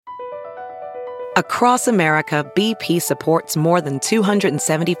Across America, BP supports more than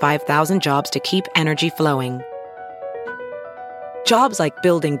 275,000 jobs to keep energy flowing. Jobs like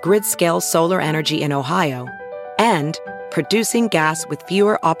building grid-scale solar energy in Ohio and producing gas with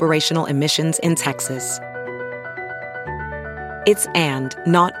fewer operational emissions in Texas. It's and,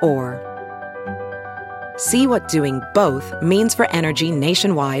 not or. See what doing both means for energy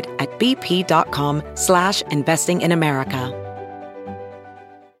nationwide at bp.com/investing in America.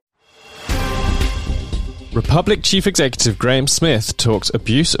 Republic Chief Executive Graham Smith talks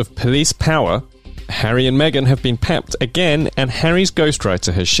abuse of police power. Harry and Meghan have been papped again, and Harry's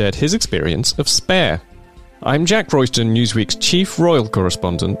ghostwriter has shared his experience of Spare. I'm Jack Royston, Newsweek's chief royal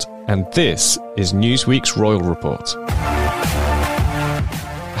correspondent, and this is Newsweek's Royal Report.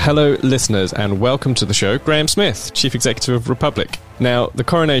 Hello, listeners, and welcome to the show. Graham Smith, Chief Executive of Republic. Now, the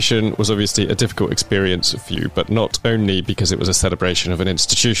coronation was obviously a difficult experience for you, but not only because it was a celebration of an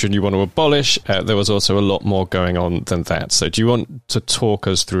institution you want to abolish, there was also a lot more going on than that. So do you want to talk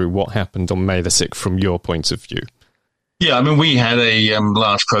us through what happened on May the 6th from your point of view? Yeah, I mean, we had a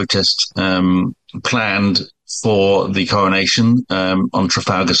large protest planned for the coronation on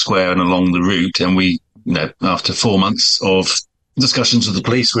Trafalgar Square and along the route, and we, after 4 months of discussions with the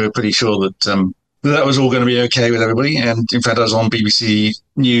police, we were pretty sure that that was all going to be okay with everybody. And in fact, I was on BBC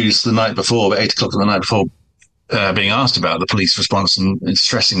News the night before, about 8 o'clock the night before, being asked about the police response and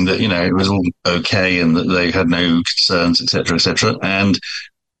stressing that, it was all okay and that they had no concerns, etc., etc. And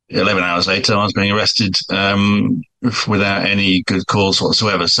 11 hours later, I was being arrested without any good cause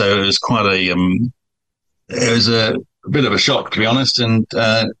whatsoever. So it was quite a bit of a shock, to be honest, and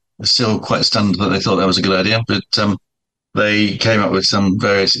still quite stunned that they thought that was a good idea. But they came up with some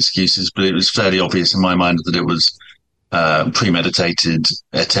various excuses, but it was fairly obvious in my mind that it was premeditated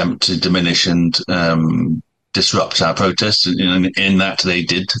attempt to diminish and disrupt our protest. In that they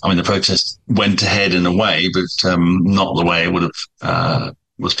did. I mean, the protest went ahead in a way, but not the way it would have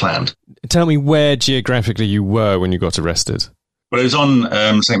was planned. Tell me where geographically you were when you got arrested. Well, it was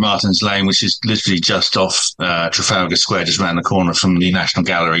on St. Martin's Lane, which is literally just off Trafalgar Square, just around the corner from the National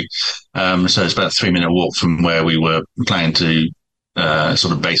Gallery. So it's about a 3-minute walk from where we were planning to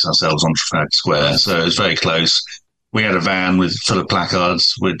sort of base ourselves on Trafalgar Square. So it was very close. We had a van full of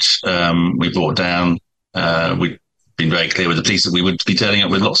placards, which we brought down. We'd been very clear with the police that we would be turning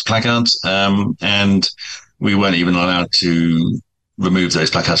up with lots of placards, and we weren't even allowed to remove those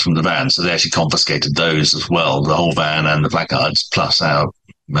placards from the van, so they actually confiscated those as well, the whole van and the placards, plus our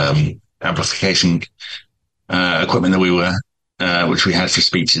amplification equipment that which we had for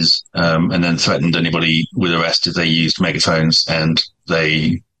speeches, and then threatened anybody with arrest if they used megaphones, and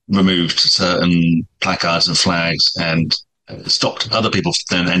they removed certain placards and flags and stopped other people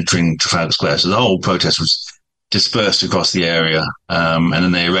from then entering Trafalgar Square. So the whole protest was dispersed across the area, and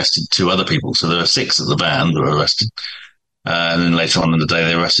then they arrested 2 other people. So there were 6 at the van that were arrested. And then later on in the day,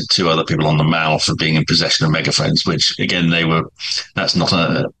 they arrested 2 other people on the Mall for being in possession of megaphones, which again, it's not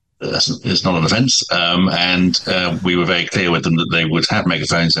an offence. And we were very clear with them that they would have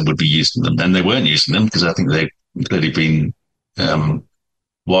megaphones and would be using them. And they weren't using them because I think they'd clearly been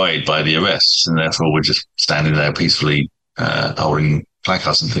worried by the arrests, and therefore were just standing there peacefully holding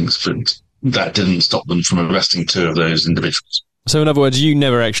placards and things. But that didn't stop them from arresting 2 of those individuals. So in other words, you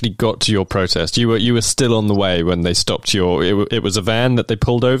never actually got to your protest. You were still on the way when they stopped it was a van that they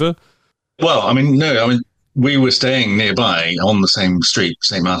pulled over? Well, no. We were staying nearby on the same street,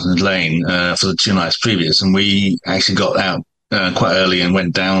 St. Martin's Lane, for the 2 nights previous, and we actually got out quite early and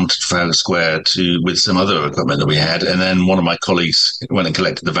went down to Trafalgar Square with some other equipment that we had. And then one of my colleagues went and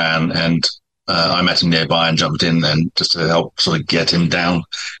collected the van, and I met him nearby and jumped in, and just to help sort of get him down,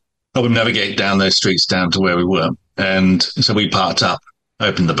 help him navigate down those streets down to where we were. And so we parked up,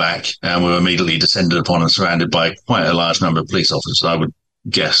 opened the back, and we were immediately descended upon and surrounded by quite a large number of police officers. I would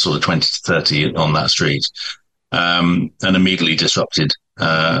guess sort of 20 to 30 on that street, and immediately disrupted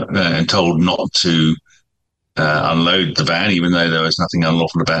and told not to unload the van, even though there was nothing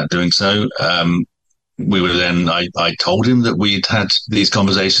unlawful about doing so. We were then, I told him that we'd had these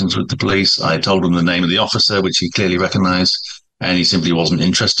conversations with the police. I told him the name of the officer, which he clearly recognized, and he simply wasn't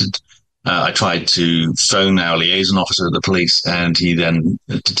interested. I tried to phone our liaison officer at the police, and he then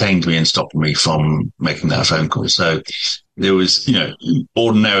detained me and stopped me from making that phone call. So there was,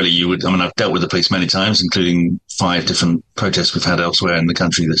 ordinarily you would, I've dealt with the police many times, including 5 different protests we've had elsewhere in the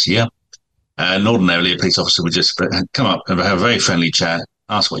country this year. And ordinarily a police officer would just come up and have a very friendly chat,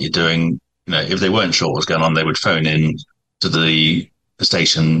 ask what you're doing. If they weren't sure what was going on, they would phone in to the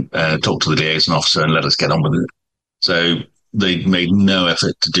station, talk to the liaison officer and let us get on with it. So they made no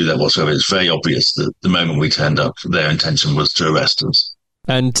effort to do that whatsoever. It's very obvious that the moment we turned up, their intention was to arrest us.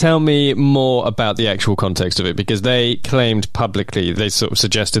 And tell me more about the actual context of it, because they claimed publicly, they sort of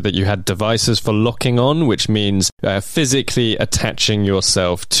suggested that you had devices for locking on, which means physically attaching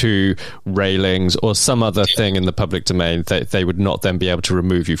yourself to railings or some other thing in the public domain that they would not then be able to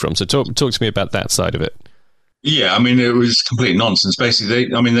remove you from. So talk to me about that side of it. Yeah, I mean, it was complete nonsense. Basically,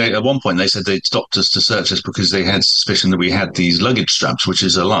 they at one point they said they'd stopped us to search us because they had suspicion that we had these luggage straps, which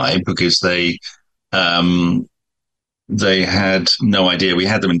is a lie because they had no idea we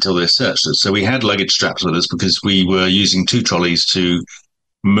had them until they searched us. So we had luggage straps with us because we were using 2 trolleys to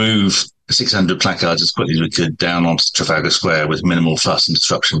move 600 placards as quickly as we could down onto Trafalgar Square with minimal fuss and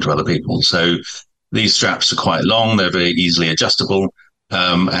disruption to other people. So these straps are quite long. They're very easily adjustable.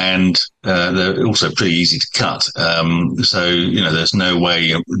 And they're also pretty easy to cut. So, there's no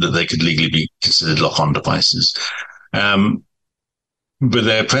way that they could legally be considered lock-on devices. But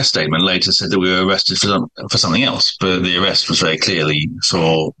their press statement later said that we were arrested for something else, but the arrest was very clearly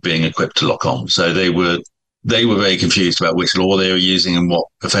for being equipped to lock on. So they were very confused about which law they were using and what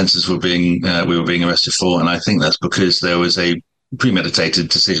offences we were being arrested for. And I think that's because there was a premeditated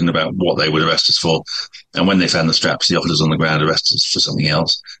decision about what they would arrest us for. And when they found the straps, the officers on the ground arrested us for something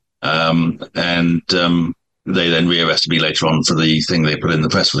else. And they then rearrested me later on for the thing they put in the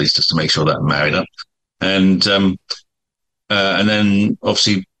press release just to make sure that married up. And then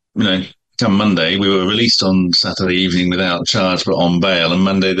obviously, come Monday, we were released on Saturday evening without charge, but on bail. And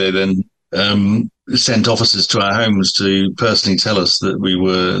Monday they then sent officers to our homes to personally tell us that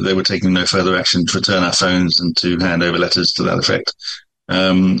they were taking no further action to return our phones and to hand over letters to that effect.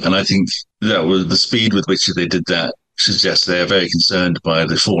 And I think that was the speed with which they did that suggests they are very concerned by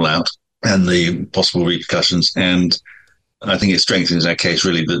the fallout and the possible repercussions. And I think it strengthens our case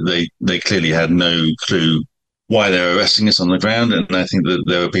really that they clearly had no clue why they were arresting us on the ground. And I think that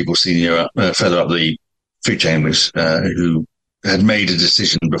there were people further up the food chain who had made a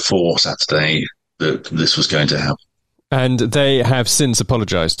decision before Saturday that this was going to happen. And they have since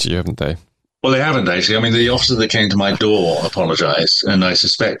apologised to you, haven't they? Well, they haven't actually. I mean, the officer that came to my door apologised, and I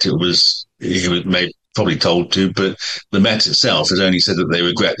suspect he was probably told to, but the Met itself has only said that they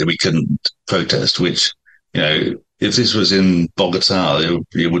regret that we couldn't protest, which, if this was in Bogota,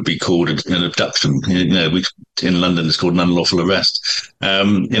 it would be called an abduction. In London, it's called an unlawful arrest.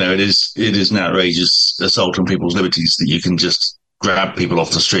 It is an outrageous assault on people's liberties that you can just grab people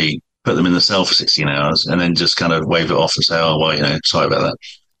off the street, put them in the cell for 16 hours, and then just kind of wave it off and say, "Oh, well, sorry about that."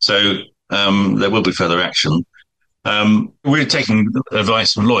 So there will be further action. We're taking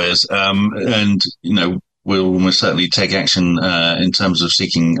advice from lawyers, and we'll almost certainly take action in terms of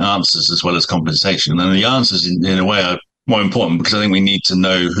seeking answers as well as compensation. And the answers, in a way, are more important because I think we need to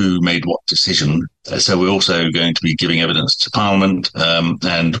know who made what decision. So we're also going to be giving evidence to Parliament,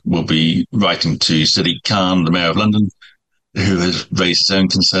 and we'll be writing to Sadiq Khan, the Mayor of London, who has raised his own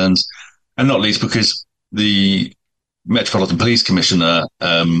concerns, and not least because the Metropolitan Police Commissioner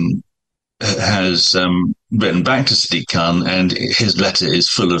has written back to Sadiq Khan, and his letter is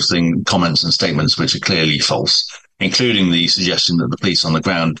full of comments and statements which are clearly false, including the suggestion that the police on the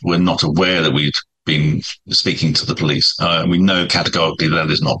ground were not aware that we'd been speaking to the police. We know categorically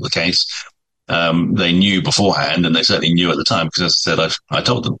that is not the case. They knew beforehand, and they certainly knew at the time, because as I said, I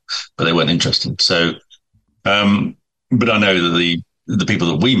told them, but they weren't interested. So, but I know that the people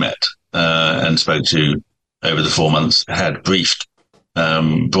that we met and spoke to over the 4 months had briefed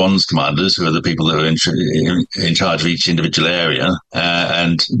bronze commanders, who are the people that are in charge of each individual area,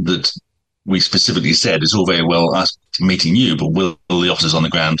 and that we specifically said it's all very well us meeting you, but will the officers on the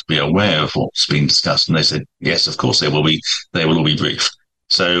ground be aware of what's being discussed? And they said, yes, of course they will be. They will all be briefed.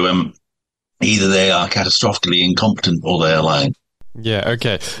 So either they are catastrophically incompetent or they are lying. Yeah,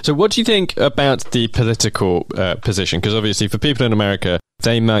 okay. So what do you think about the political position? Because obviously for people in America,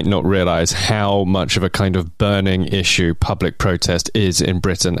 they might not realise how much of a kind of burning issue public protest is in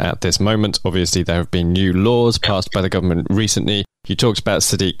Britain at this moment. Obviously, there have been new laws passed by the government recently. You talked about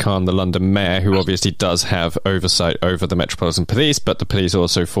Sadiq Khan, the London mayor, who obviously does have oversight over the Metropolitan Police, but the police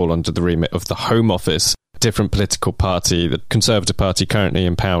also fall under the remit of the Home Office, a different political party, the Conservative Party currently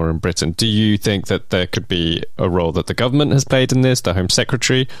in power in Britain. Do you think that there could be a role that the government has played in this, the Home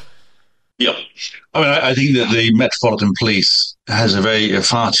Secretary? Yeah. I think that the Metropolitan Police has a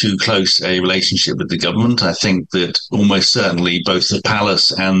far too close a relationship with the government. I think that almost certainly both the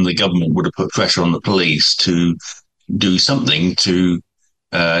palace and the government would have put pressure on the police to do something to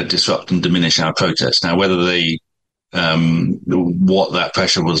disrupt and diminish our protests. Now, whether what that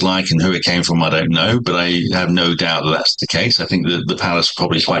pressure was like and who it came from, I don't know, but I have no doubt that that's the case. I think that the palace was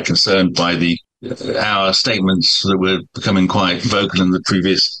probably quite concerned by our statements that were becoming quite vocal in the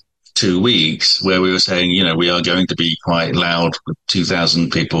previous 2 weeks where we were saying, we are going to be quite loud with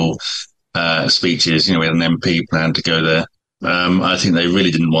 2,000 people speeches. We had an MP plan to go there. I think they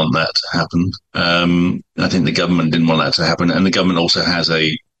really didn't want that to happen. I think the government didn't want that to happen. And the government also has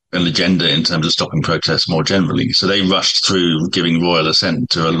an agenda in terms of stopping protests more generally. So they rushed through giving royal assent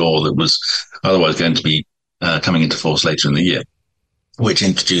to a law that was otherwise going to be coming into force later in the year, which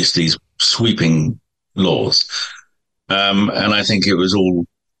introduced these sweeping laws. And I think it was all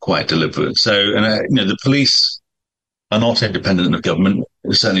quite deliberate. So, the police are not independent of government.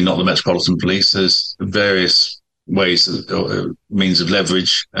 Certainly not the Metropolitan Police. There's various ways, means of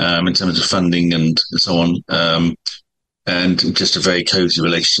leverage in terms of funding and so on, and just a very cosy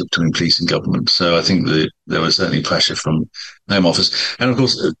relationship between police and government. So I think that there was certainly pressure from the Home Office. And of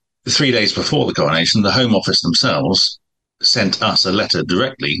course, 3 days before the coronation, the Home Office themselves sent us a letter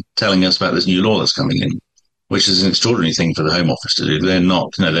directly telling us about this new law that's coming in, which is an extraordinary thing for the Home Office to do. They're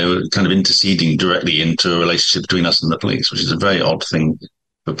not, they were kind of interceding directly into a relationship between us and the police, which is a very odd thing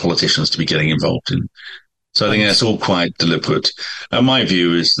for politicians to be getting involved in. So I think that's all quite deliberate. And my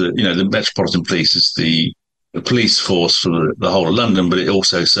view is that, the Metropolitan Police is the police force for the whole of London, but it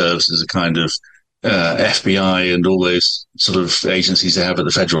also serves as a kind of FBI and all those sort of agencies they have at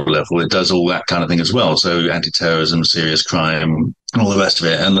the federal level. It does all that kind of thing as well. So anti-terrorism, serious crime, and all the rest of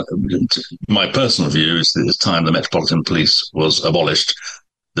it. And my personal view is that it's time the Metropolitan Police was abolished,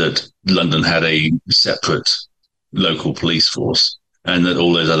 that London had a separate local police force, and that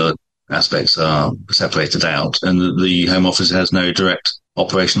all those other aspects are separated out, and that the Home Office has no direct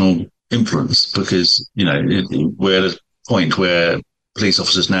operational influence, because, we're at a point where police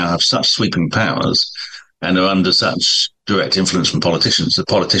officers now have such sweeping powers and are under such direct influence from politicians that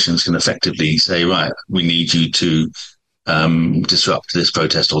politicians can effectively say, right, we need you to disrupt this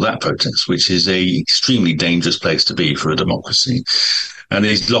protest or that protest, which is a extremely dangerous place to be for a democracy. And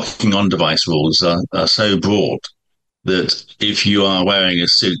these locking on device rules are so broad that if you are wearing a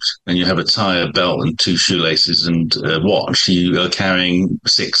suit and you have a tie, a belt and 2 shoelaces and a watch, you are carrying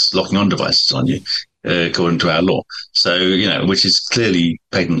 6 locking on devices on you, according to our law. So, which is clearly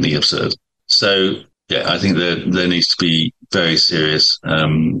patently absurd. So, I think there needs to be very serious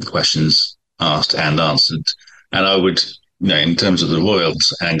questions asked and answered. And I would, in terms of the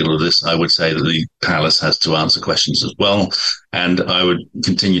royals' angle of this, I would say that the palace has to answer questions as well. And I would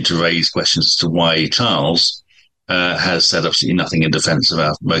continue to raise questions as to why Charles has said absolutely nothing in defence of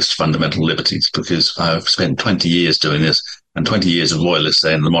our most fundamental liberties, because I've spent 20 years doing this, and 20 years of royalists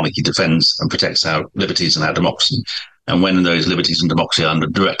saying the monarchy defends and protects our liberties and our democracy. And when those liberties and democracy are under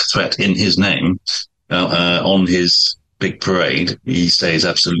direct threat in his name, on his big parade, he stays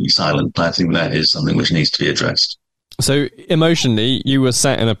absolutely silent. I think that is something which needs to be addressed. So emotionally, you were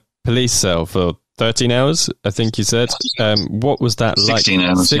sat in a police cell for 13 hours, I think you said. What was that like? 16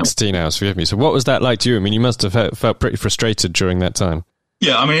 hours. 16 hours, forgive me. So what was that like to you? I mean, you must have felt pretty frustrated during that time.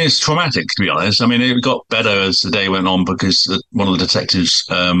 Yeah, I mean, it's traumatic, to be honest. I mean, it got better as the day went on, because one of the detectives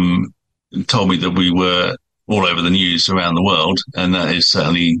told me that we were all over the news around the world. And that is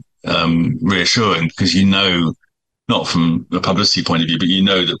certainly reassuring, because not from a publicity point of view, but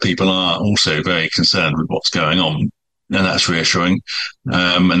that people are also very concerned with what's going on. And that's reassuring.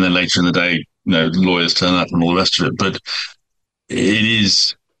 And then later in the day, lawyers turn up and all the rest of it. But it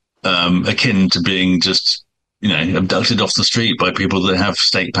is akin to being just, abducted off the street by people that have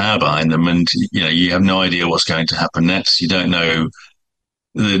state power behind them. And, you have no idea what's going to happen next. You don't know,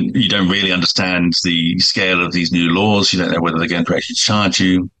 you don't really understand the scale of these new laws. You don't know whether they're going to actually charge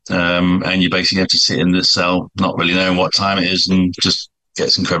you. And you basically have to sit in this cell, not really knowing what time it is, and just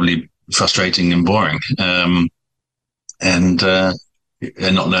gets incredibly frustrating and boring. And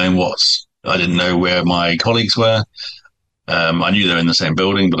not knowing I didn't know where my colleagues were. I knew they were in the same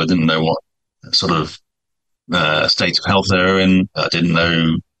building, but I didn't know what sort of state of health they were in. I didn't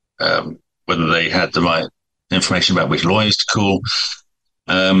know whether they had the right information about which lawyers to call.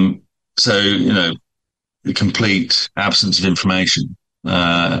 So, the complete absence of information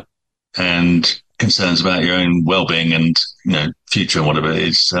and concerns about your own well-being and, future and whatever.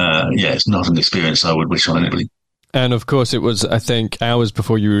 It's not an experience I would wish on anybody. And of course, it was, I think, hours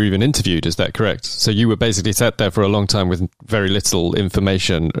before you were even interviewed. Is that correct? So you were basically sat there for a long time with very little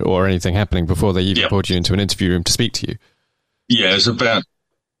information or anything happening before they even brought you into an interview room to speak to you. Yeah, it was about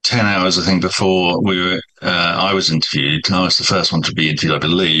 10 hours, I think, before I was interviewed. I was the first one to be interviewed, I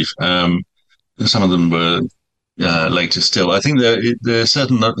believe. Some of them were later still. I think there's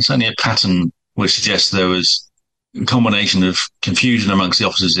certainly a pattern which suggests there was a combination of confusion amongst the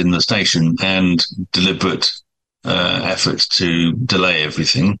officers in the station and deliberate efforts to delay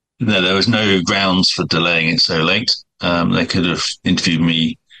everything. There was no grounds for delaying it so late. They could have interviewed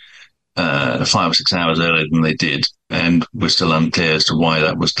me 5 or 6 hours earlier than they did, and we're still unclear as to why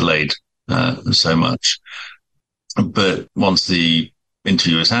that was delayed so much. But once the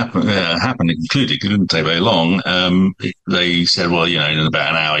interview has happened and concluded, it didn't take very long. They said, well, in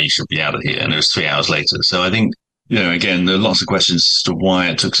about an hour you should be out of here, and it was 3 hours later. So I think, again, there are lots of questions as to why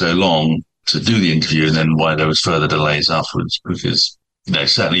it took so long to do the interview, and then why there was further delays afterwards. Because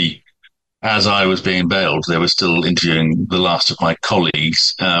certainly, as I was being bailed, they were still interviewing the last of my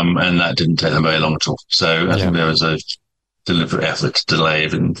colleagues, and that didn't take them very long at all. So I think there was a deliberate effort to delay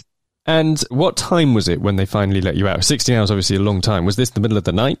it. And what time was it when they finally let you out? 16 hours, obviously a long time. Was this the middle of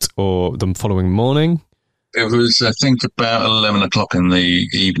the night or the following morning? It was, I think, about 11 o'clock in the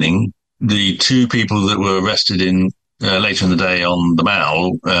evening. The 2 people that were arrested later in the day on the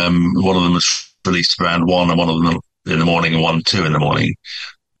Mall, one of them was released around 1, and one of them in the morning, and 2 in the morning.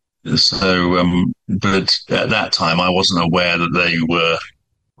 So, but at that time, I wasn't aware that they were,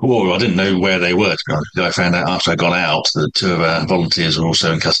 I didn't know where they were, to be honest. I found out after I got out that 2 of our volunteers were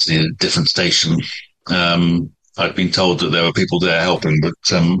also in custody at a different station. I'd been told that there were people there helping, but,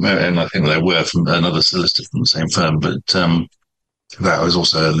 and I think there were from another solicitor from the same firm, but, that was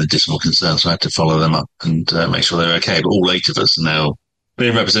also an additional concern. So I had to follow them up and make sure they were okay. But all 8 of us are now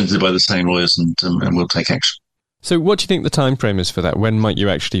being represented by the same lawyers, and we'll take action. So what do you think the time frame is for that? When might you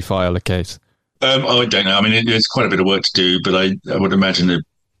actually file a case? I don't know. I mean, it's quite a bit of work to do, but I would imagine it.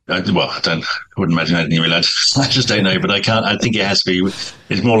 I wouldn't imagine anything really. I just don't know, but I can't. I think it has to be.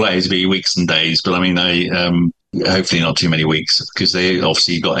 It's more likely to be weeks than days. But I mean, hopefully not too many weeks, because they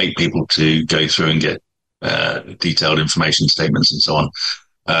obviously got 8 people to go through and get detailed information statements and so on,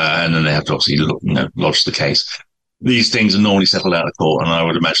 and then they have to obviously lodge the case. These things are normally settled out of court, and I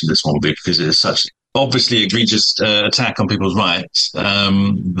would imagine this one will be, because it is such obviously egregious attack on people's rights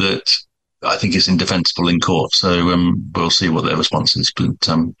that I think is indefensible in court. So we'll see what their response is. But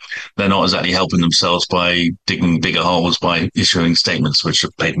they're not exactly helping themselves by digging bigger holes by issuing statements which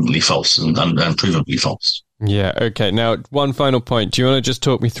are patently false and unprovably false. Yeah, okay. Now, one final point. Do you want to just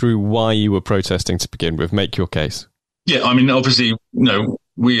talk me through why you were protesting to begin with? Make your case. Yeah, I mean, obviously,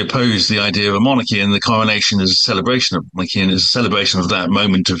 we oppose the idea of a monarchy, and the coronation is a celebration of monarchy, and it's a celebration of that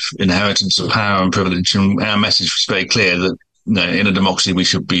moment of inheritance of power and privilege. And our message was very clear that in a democracy we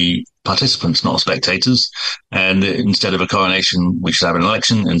should be participants, not spectators. And instead of a coronation, we should have an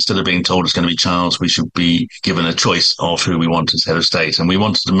election. Instead of being told it's going to be Charles, we should be given a choice of who we want as head of state. And we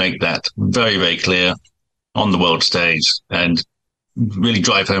wanted to make that very, very clear on the world stage, and really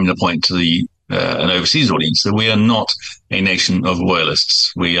drive home the point to an overseas audience that we are not a nation of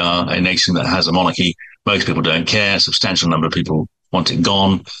royalists. We are a nation that has a monarchy. Most people don't care. A substantial number of people want it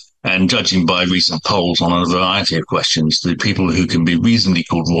gone. And judging by recent polls on a variety of questions, the people who can be reasonably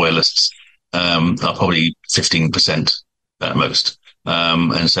called royalists are probably 15% at most.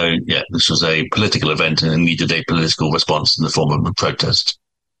 And so, this was a political event and needed a political response in the form of a protest.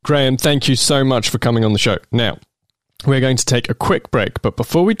 Graham, thank you so much for coming on the show. Now, we're going to take a quick break, but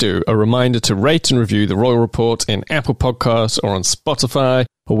before we do, a reminder to rate and review The Royal Report in Apple Podcasts or on Spotify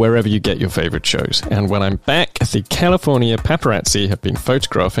or wherever you get your favourite shows. And when I'm back, the California paparazzi have been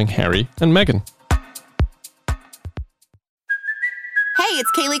photographing Harry and Meghan. Hey,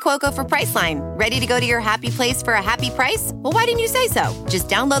 it's Kaylee Cuoco for Priceline. Ready to go to your happy place for a happy price? Well, why didn't you say so? Just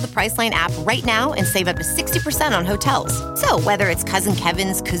download the Priceline app right now and save up to 60% on hotels. So whether it's Cousin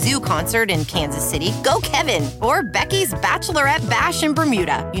Kevin's Kazoo Concert in Kansas City, go Kevin, or Becky's Bachelorette Bash in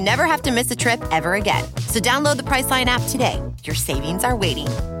Bermuda, you never have to miss a trip ever again. So download the Priceline app today. Your savings are waiting.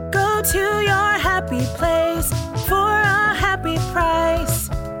 Go to your happy place for a happy price.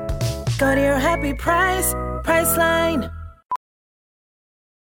 Go to your happy price, Priceline.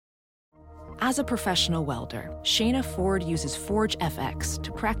 As a professional welder, Shayna Ford uses Forge FX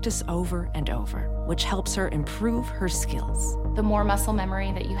to practice over and over, which helps her improve her skills. The more muscle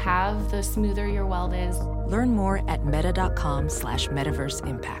memory that you have, the smoother your weld is. Learn more at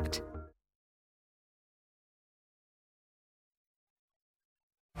meta.com/metaverseimpact.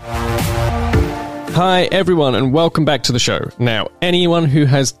 Hi everyone and welcome back to the show. Now, anyone who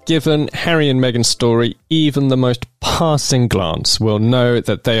has given Harry and Meghan's story even the most passing glance will know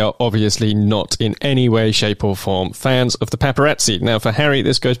that they are obviously not in any way, shape or form fans of the paparazzi. Now, for Harry,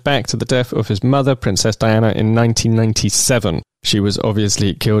 this goes back to the death of his mother, Princess Diana, in 1997. She was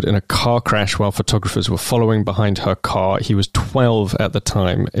obviously killed in a car crash while photographers were following behind her car. He was 12 at the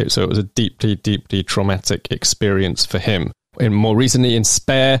time, so it was a deeply, deeply traumatic experience for him. And more recently in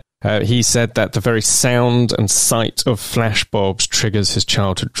Spare, he said that the very sound and sight of flashbulbs triggers his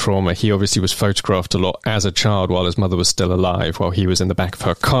childhood trauma. He obviously was photographed a lot as a child while his mother was still alive, while he was in the back of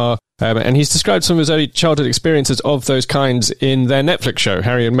her car. And he's described some of his early childhood experiences of those kinds in their Netflix show,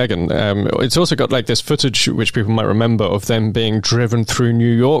 Harry and Meghan. It's also got like this footage, which people might remember, of them being driven through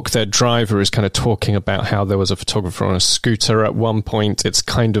New York. Their driver is kind of talking about how there was a photographer on a scooter at one point. It's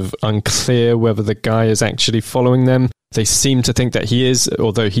kind of unclear whether the guy is actually following them. They seem to think that he is,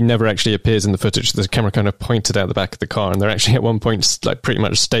 although he never actually appears in the footage. The camera kind of pointed out the back of the car, and they're actually at one point like pretty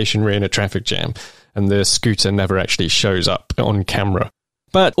much stationary in a traffic jam, and the scooter never actually shows up on camera.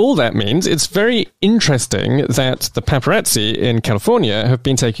 But all that means it's very interesting that the paparazzi in California have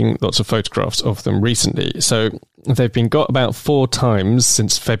been taking lots of photographs of them recently. So they've been got about 4 times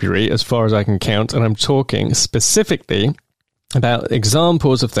since February, as far as I can count, and I'm talking specifically about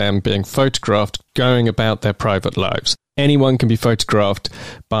examples of them being photographed going about their private lives. Anyone can be photographed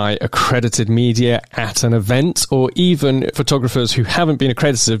by accredited media at an event, or even photographers who haven't been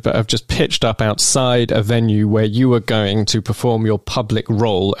accredited but have just pitched up outside a venue where you are going to perform your public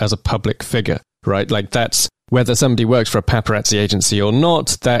role as a public figure, right? Like that's whether somebody works for a paparazzi agency or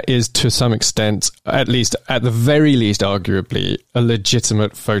not, that is to some extent, at least at the very least, arguably a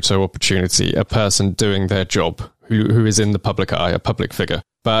legitimate photo opportunity, a person doing their job who is in the public eye, a public figure.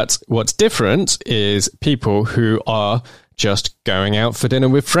 But what's different is people who are just going out for dinner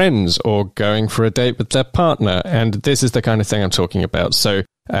with friends or going for a date with their partner. And this is the kind of thing I'm talking about. So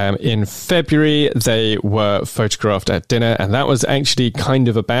in February, they were photographed at dinner, and that was actually kind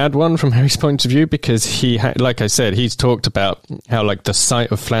of a bad one from Harry's point of view, because he had, like I said, he's talked about how like the sight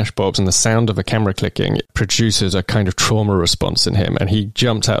of flashbulbs and the sound of a camera clicking produces a kind of trauma response in him. And he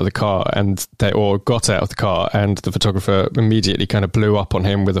jumped out of the car or got out of the car, and the photographer immediately kind of blew up on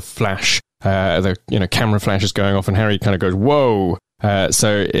him with a flash. The camera flash is going off, and Harry kind of goes, whoa.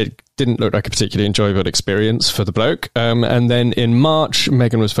 So it didn't look like a particularly enjoyable experience for the bloke. And then in March,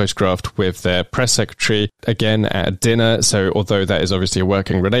 Meghan was photographed with their press secretary, again at a dinner. So although that is obviously a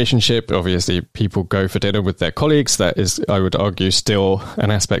working relationship, obviously people go for dinner with their colleagues. That is, I would argue, still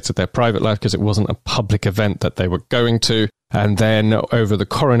an aspect of their private life, because it wasn't a public event that they were going to. And then over the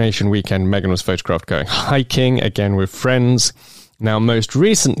Coronation weekend, Meghan was photographed going hiking, again with friends. Now, most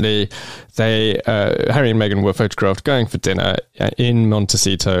recently, Harry and Meghan were photographed going for dinner in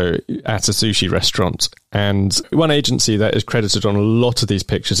Montecito at a sushi restaurant. And one agency that is credited on a lot of these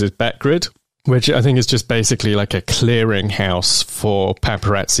pictures is Backgrid, which I think is just basically like a clearinghouse for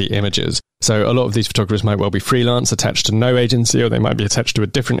paparazzi images. So a lot of these photographers might well be freelance, attached to no agency, or they might be attached to a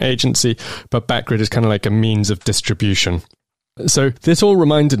different agency, but Backgrid is kind of like a means of distribution. So this all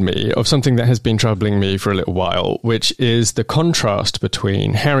reminded me of something that has been troubling me for a little while, which is the contrast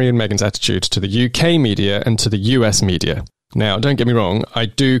between Harry and Meghan's attitude to the UK media and to the US media. Now, don't get me wrong, I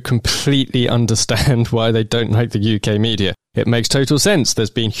do completely understand why they don't like the UK media. It makes total sense. There's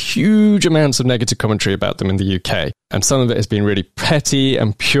been huge amounts of negative commentary about them in the UK, and some of it has been really petty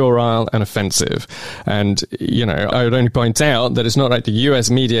and puerile and offensive. And, I would only point out that it's not like the US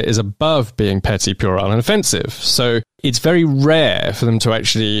media is above being petty, puerile and offensive. So it's very rare for them to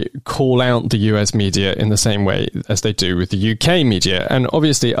actually call out the US media in the same way as they do with the UK media. And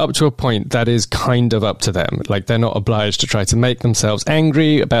obviously, up to a point, that is kind of up to them. Like, they're not obliged to try to make themselves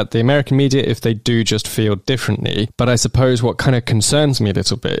angry about the American media if they do just feel differently. But I suppose what kind of concerns me a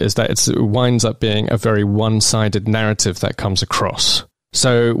little bit is that it winds up being a very one-sided narrative that comes across.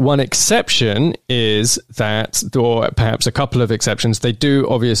 So one exception is that, or perhaps a couple of exceptions,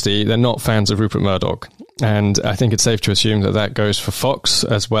 they're not fans of Rupert Murdoch. And I think it's safe to assume that that goes for Fox,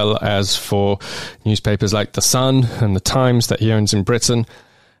 as well as for newspapers like The Sun and The Times that he owns in Britain.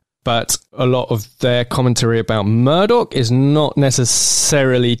 But a lot of their commentary about Murdoch is not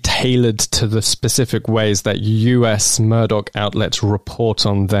necessarily tailored to the specific ways that US Murdoch outlets report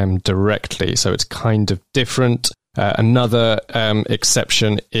on them directly. So it's kind of different. Another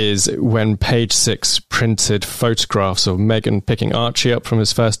exception is when Page Six printed photographs of Meghan picking Archie up from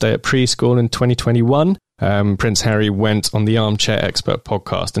his first day at preschool in 2021. Prince Harry went on the Armchair Expert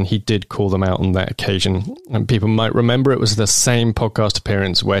podcast, and he did call them out on that occasion. And people might remember it was the same podcast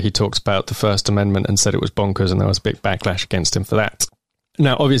appearance where he talks about the First Amendment and said it was bonkers, and there was a big backlash against him for that.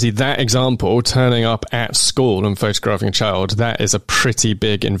 Now, obviously, that example, turning up at school and photographing a child, that is a pretty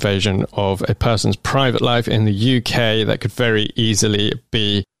big invasion of a person's private life in the UK that could very easily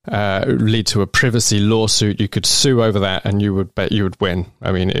lead to a privacy lawsuit. You could sue over that, and you would win.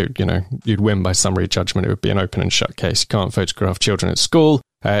 I mean, you'd win by summary judgment. It would be an open and shut case. You can't photograph children at school.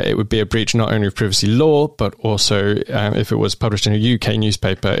 it would be a breach not only of privacy law, but also if it was published in a UK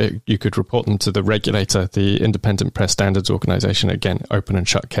newspaper, you could report them to the regulator, the Independent Press Standards Organisation. Again, open and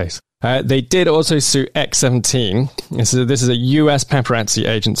shut case. They did also sue X17. This is a US paparazzi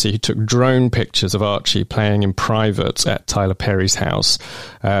agency who took drone pictures of Archie playing in private at Tyler Perry's house.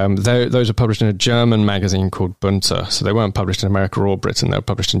 Those were published in a German magazine called Bunte, so they weren't published in America or Britain, they were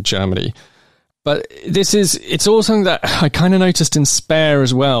published in Germany. But it's all something that I kind of noticed in Spare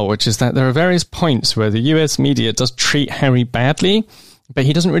as well, which is that there are various points where the US media does treat Harry badly, but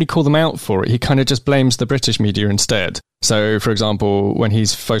he doesn't really call them out for it. He kind of just blames the British media instead. So, for example, when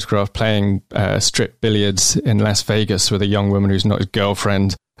he's photographed playing strip billiards in Las Vegas with a young woman who's not his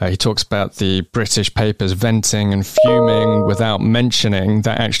girlfriend, he talks about the British papers venting and fuming without mentioning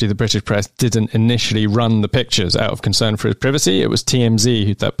that actually the British press didn't initially run the pictures out of concern for his privacy. It was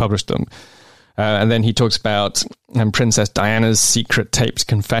TMZ that published them. And then he talks about Princess Diana's secret taped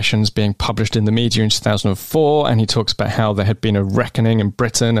confessions being published in the media in 2004. And he talks about how there had been a reckoning in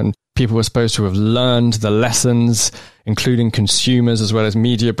Britain and people were supposed to have learned the lessons, including consumers as well as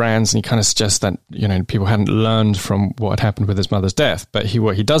media brands. And he kind of suggests that, people hadn't learned from what had happened with his mother's death. But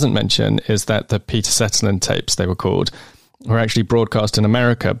what he doesn't mention is that the Peter Sutherland tapes, they were called, were actually broadcast in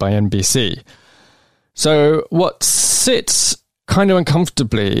America by NBC. So what sits kind of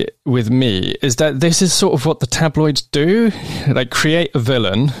uncomfortably with me is that this is sort of what the tabloids do. Like, create a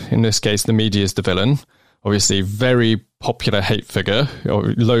villain. In this case, the media is the villain. Obviously, very popular hate figure.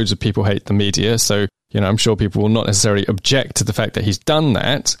 Loads of people hate the media. So, I'm sure people will not necessarily object to the fact that he's done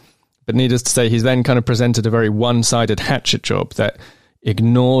that. But needless to say, he's then kind of presented a very one-sided hatchet job that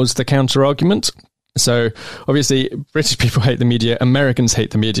ignores the counter-argument. So obviously British people hate the media, Americans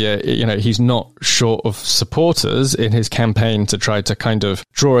hate the media. He's not short of supporters in his campaign to try to kind of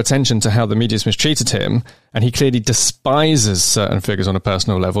draw attention to how the media's mistreated him. And he clearly despises certain figures on a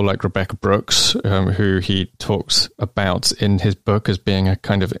personal level, like Rebecca Brooks, who he talks about in his book as being a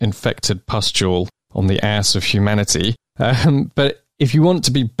kind of infected pustule on the ass of humanity. But if you want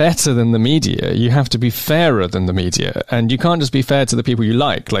to be better than the media, you have to be fairer than the media. And you can't just be fair to the people you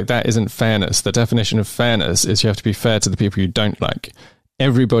like. Like, that isn't fairness. The definition of fairness is you have to be fair to the people you don't like.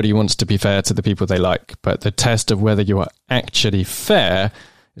 Everybody wants to be fair to the people they like. But the test of whether you are actually fair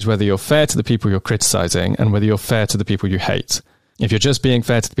is whether you're fair to the people you're criticizing and whether you're fair to the people you hate. If you're just being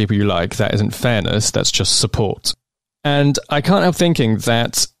fair to the people you like, that isn't fairness, that's just support. And I can't help thinking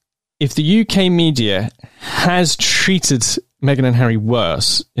that if the UK media has treated Meghan and Harry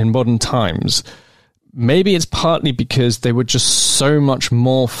worse in modern times, maybe it's partly because they were just so much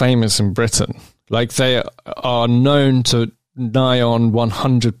more famous in Britain. Like, they are known to nigh on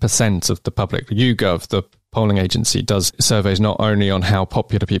 100% of the public. YouGov, the polling agency, does surveys not only on how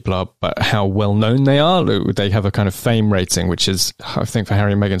popular people are, but how well known they are. They have a kind of fame rating, which is, I think, for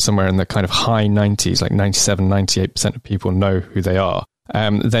Harry and Meghan, somewhere in the kind of high 90s, like 97, 98% of people know who they are.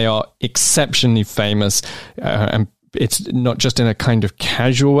 They are exceptionally famous, and it's not just in a kind of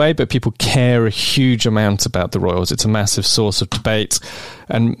casual way, but people care a huge amount about the royals. It's a massive source of debate.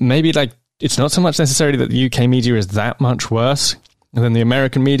 And maybe, like, it's not so much necessarily that the UK media is that much worse than the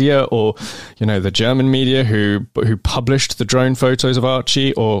American media or, the German media who published the drone photos of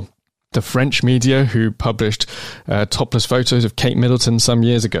Archie, or the French media who published topless photos of Kate Middleton some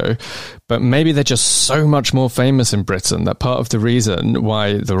years ago. But maybe they're just so much more famous in Britain that part of the reason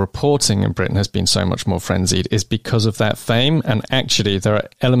why the reporting in Britain has been so much more frenzied is because of that fame. And actually, there are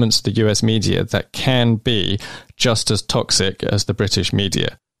elements of the US media that can be just as toxic as the British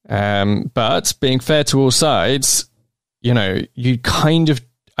media. But being fair to all sides, you kind of,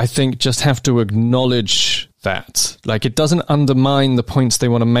 I think, just have to acknowledge that. Like, it doesn't undermine the points they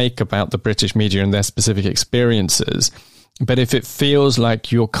want to make about the British media and their specific experiences. But if it feels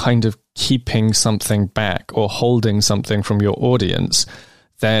like you're kind of keeping something back or holding something from your audience,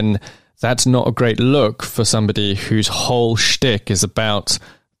 then that's not a great look for somebody whose whole shtick is about,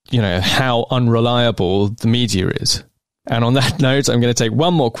 how unreliable the media is. And on that note, I'm going to take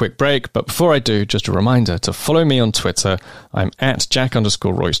one more quick break. But before I do, just a reminder to follow me on Twitter. I'm at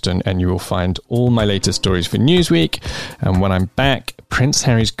Jack_Royston, and you will find all my latest stories for Newsweek. And when I'm back, Prince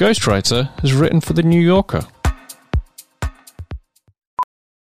Harry's ghostwriter has written for The New Yorker.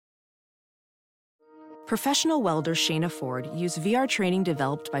 Professional welder Shayna Ford used VR training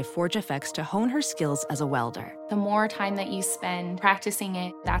developed by ForgeFX to hone her skills as a welder. The more time that you spend practicing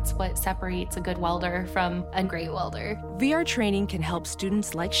it, that's what separates a good welder from a great welder. VR training can help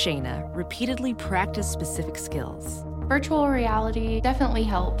students like Shayna repeatedly practice specific skills. Virtual reality definitely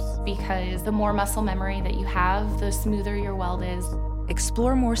helps because the more muscle memory that you have, the smoother your weld is.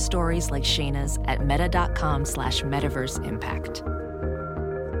 Explore more stories like Shayna's at meta.com/metaverseimpact.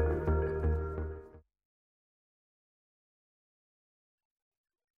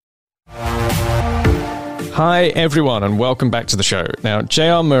 Hi everyone and welcome back to the show. Now,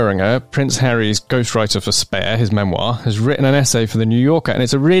 J.R. Moehringer, Prince Harry's ghostwriter for Spare, his memoir, has written an essay for The New Yorker, and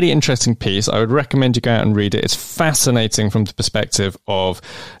it's a really interesting piece. I would recommend you go out and read it. It's fascinating from the perspective of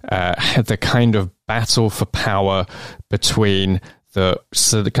the kind of battle for power between the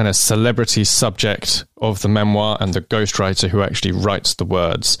kind of celebrity subject of the memoir and the ghostwriter who actually writes the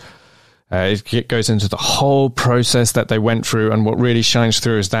words. It goes into the whole process that they went through, and what really shines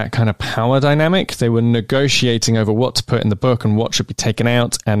through is that kind of power dynamic. They were negotiating over what to put in the book and what should be taken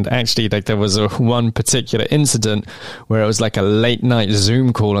out, and actually there was one particular incident where it was like a late night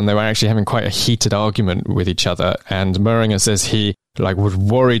Zoom call and they were actually having quite a heated argument with each other, and Moehringer says he was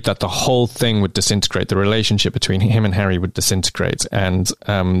worried that the whole thing would disintegrate, the relationship between him and Harry would disintegrate, and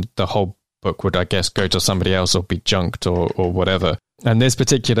the whole book would, I guess, go to somebody else or be junked or whatever. And this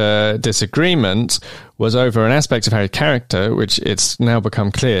particular disagreement was over an aspect of Harry's character, which it's now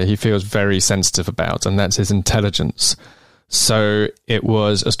become clear he feels very sensitive about, and that's his intelligence. So it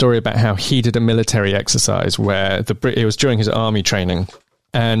was a story about how he did a military exercise where it was during his army training,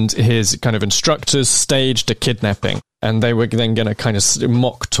 and his kind of instructors staged a kidnapping, and they were then going to kind of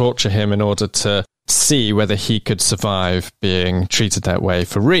mock torture him in order to see whether he could survive being treated that way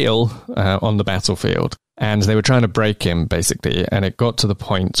for real on the battlefield. And they were trying to break him, basically, and it got to the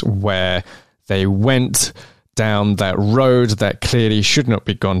point where they went down that road that clearly should not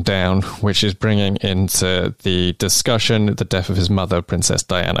be gone down, which is bringing into the discussion the death of his mother, Princess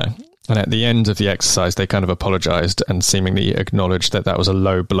Diana. And at the end of the exercise, they kind of apologized and seemingly acknowledged that that was a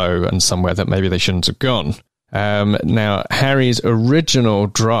low blow and somewhere that maybe they shouldn't have gone. Now, Harry's original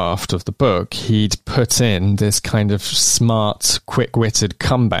draft of the book, he'd put in this kind of smart, quick-witted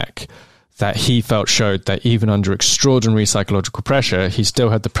comeback that he felt showed that even under extraordinary psychological pressure, he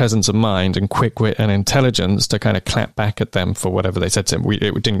still had the presence of mind and quick wit and intelligence to kind of clap back at them for whatever they said to him.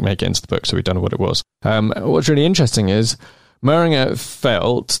 It didn't make it into the book, so we don't know what it was. What's really interesting is Moehringer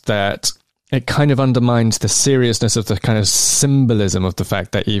felt that it kind of undermines the seriousness of the kind of symbolism of the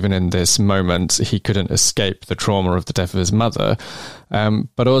fact that even in this moment, he couldn't escape the trauma of the death of his mother.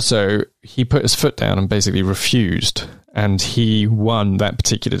 But also, he put his foot down and basically refused. And he won that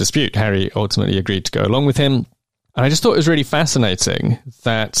particular dispute. Harry ultimately agreed to go along with him. And I just thought it was really fascinating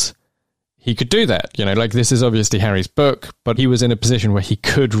that he could do that. You know, like, this is obviously Harry's book, but he was in a position where he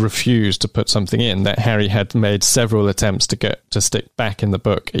could refuse to put something in that Harry had made several attempts to get to stick back in the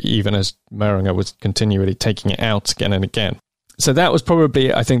book, even as Moehringer was continually taking it out again and again. So that was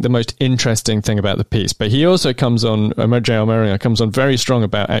probably, I think, the most interesting thing about the piece. But he also comes on, J.R. Moehringer comes on very strong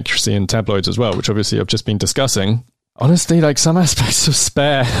about accuracy in tabloids as well, which obviously I've just been discussing. Honestly, like, some aspects of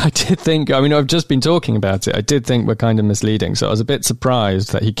Spare, I did think, I mean, I've just been talking about it, I did think were kind of misleading. So I was a bit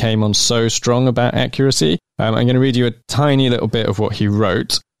surprised that he came on so strong about accuracy. I'm going to read you a tiny little bit of what he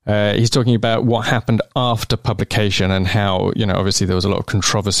wrote. He's talking about what happened after publication and how, you know, obviously there was a lot of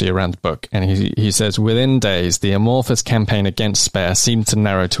controversy around the book. And he says, within days, the amorphous campaign against Spare seemed to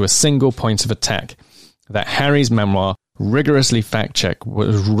narrow to a single point of attack, that Harry's memoir, rigorously fact-checked,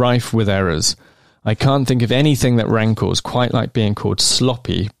 was rife with errors. I can't think of anything that rankles quite like being called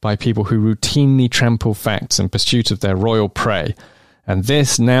sloppy by people who routinely trample facts in pursuit of their royal prey. And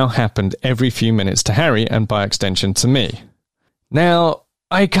this now happened every few minutes to Harry and by extension to me. Now,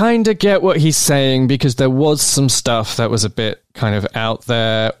 I kind of get what he's saying, because there was some stuff that was a bit kind of out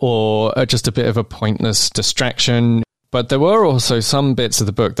there or just a bit of a pointless distraction. But there were also some bits of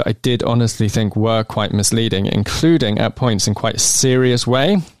the book that I did honestly think were quite misleading, including at points in quite a serious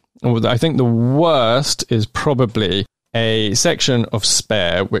way. I think the worst is probably a section of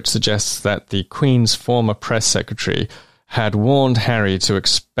Spare which suggests that the Queen's former press secretary had warned Harry to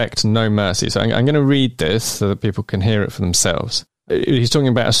expect no mercy. So I'm going to read this so that people can hear it for themselves. He's talking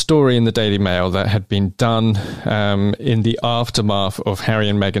about a story in the Daily Mail that had been done in the aftermath of Harry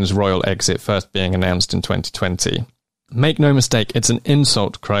and Meghan's royal exit first being announced in 2020. Make no mistake, it's an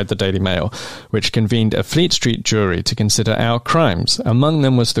insult, cried the Daily Mail, which convened a Fleet Street jury to consider our crimes. Among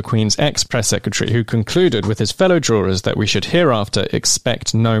them was the Queen's ex-press secretary, who concluded with his fellow jurors that we should hereafter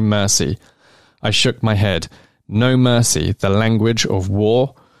expect no mercy. I shook my head. No mercy, the language of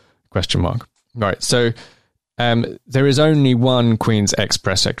war? ? Right, so there is only one Queen's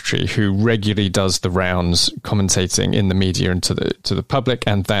ex-press secretary who regularly does the rounds commentating in the media and to the public,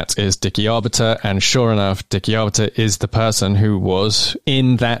 and that is Dickie Arbiter. And sure enough, Dickie Arbiter is the person who was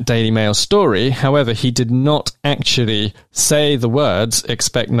in that Daily Mail story. However, he did not actually say the words,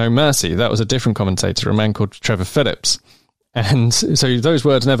 expect no mercy. That was a different commentator, a man called Trevor Phillips. And so those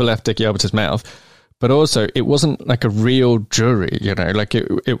words never left Dickie Arbiter's mouth. But also, it wasn't like a real jury, you know, like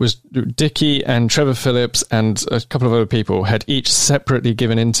it was Dickie and Trevor Phillips and a couple of other people had each separately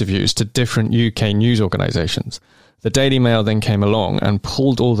given interviews to different UK news organisations. The Daily Mail then came along and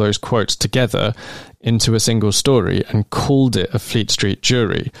pulled all those quotes together into a single story and called it a Fleet Street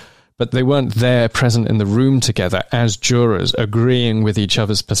jury. But they weren't there present in the room together as jurors agreeing with each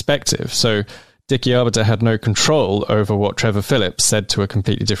other's perspective. So Dickie Arbiter had no control over what Trevor Phillips said to a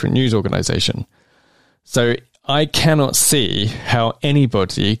completely different news organisation. So I cannot see how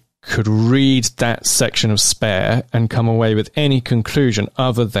anybody could read that section of Spare and come away with any conclusion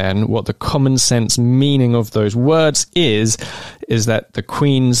other than what the common sense meaning of those words is that the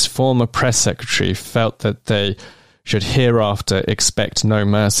Queen's former press secretary felt that they should hereafter expect no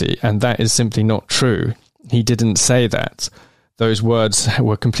mercy, and that is simply not true. He didn't say that. Those words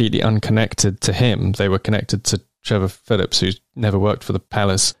were completely unconnected to him. They were connected to Trevor Phillips, who's never worked for the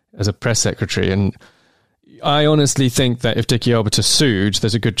palace as a press secretary, and I honestly think that if Dickie Arbiter sued,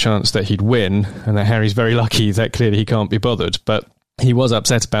 there's a good chance that he'd win, and that Harry's very lucky that clearly he can't be bothered. But he was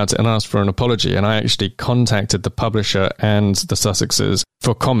upset about it and asked for an apology, and I actually contacted the publisher and the Sussexes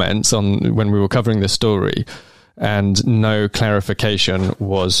for comments on when we were covering this story, and no clarification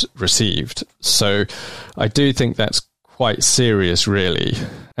was received. So I do think that's quite serious, really.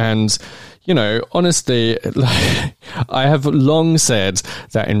 And you know, honestly, I have long said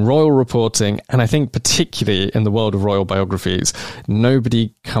that in royal reporting, and I think particularly in the world of royal biographies,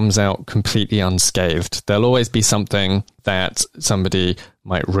 nobody comes out completely unscathed. There'll always be something that somebody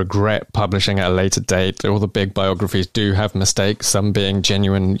might regret publishing at a later date. All the big biographies do have mistakes, some being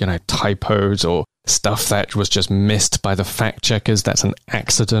genuine, you know, typos or stuff that was just missed by the fact checkers. That's an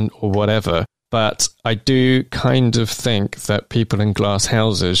accident or whatever. But I do kind of think that people in glass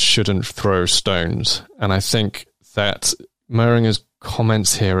houses shouldn't throw stones. And I think that Moehringer's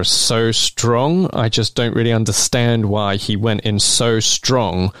comments here are so strong. I just don't really understand why he went in so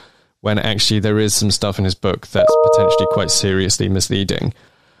strong when actually there is some stuff in his book that's potentially quite seriously misleading.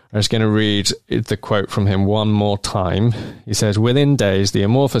 I'm just going to read the quote from him one more time. He says, "Within days, the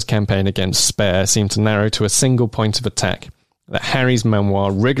amorphous campaign against Spare seemed to narrow to a single point of attack. That Harry's memoir,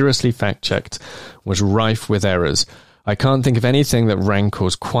 rigorously fact-checked, was rife with errors. I can't think of anything that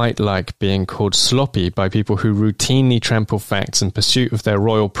rankles quite like being called sloppy by people who routinely trample facts in pursuit of their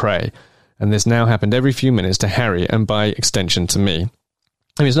royal prey, and this now happened every few minutes to Harry and by extension to me."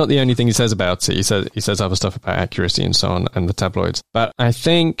 I mean, it's not the only thing he says about it. He says other stuff about accuracy and so on, and the tabloids. But I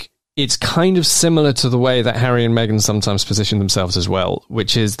think it's kind of similar to the way that Harry and Meghan sometimes position themselves as well,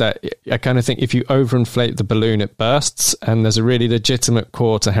 which is that I kind of think if you overinflate the balloon, it bursts, and there's a really legitimate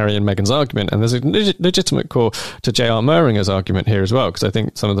core to Harry and Meghan's argument, and there's a legitimate core to J.R. Moehringer's argument here as well, because I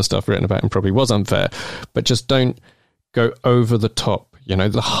think some of the stuff written about him probably was unfair, but just don't go over the top. You know,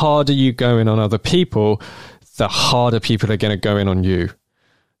 the harder you go in on other people, the harder people are going to go in on you.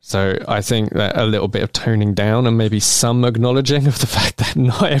 So I think that a little bit of toning down and maybe some acknowledging of the fact that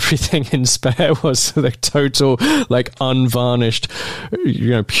not everything in Spare was the total, like, unvarnished, you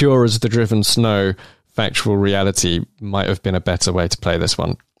know, pure as the driven snow factual reality might have been a better way to play this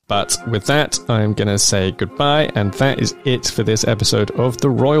one. But with that, I'm going to say goodbye, and that is it for this episode of The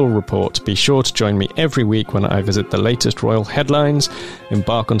Royal Report. Be sure to join me every week when I visit the latest royal headlines,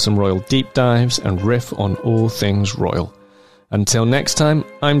 embark on some royal deep dives, and riff on all things royal. Until next time,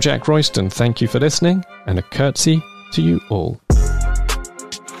 I'm Jack Royston. Thank you for listening, and a curtsy to you all.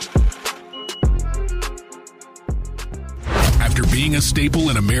 After being a staple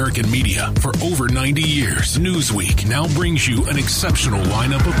in American media for over 90 years, Newsweek now brings you an exceptional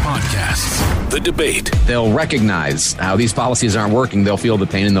lineup of podcasts. The Debate. They'll recognize how these policies aren't working. They'll feel the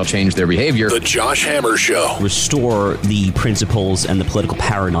pain and they'll change their behavior. The Josh Hammer Show. Restore the principles and the political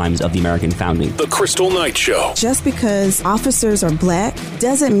paradigms of the American founding. The Crystal Knight Show. Just because officers are black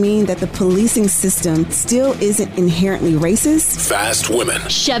doesn't mean that the policing system still isn't inherently racist. Fast Women.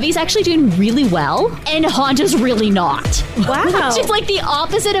 Chevy's actually doing really well, and Honda's really not. Wow. It's like the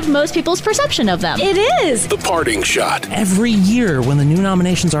opposite of most people's perception of them. It is. The Parting Shot. Every year when the new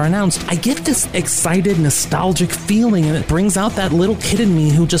nominations are announced, I get this excited, nostalgic feeling, and it brings out that little kid in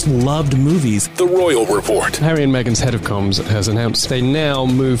me who just loved movies. The Royal Report. Harry and Meghan's head of comms has announced they now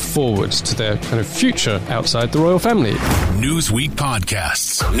move forwards to their kind of future outside the royal family. Newsweek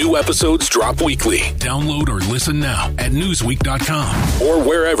podcasts. New episodes drop weekly. Download or listen now at newsweek.com or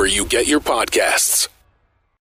wherever you get your podcasts.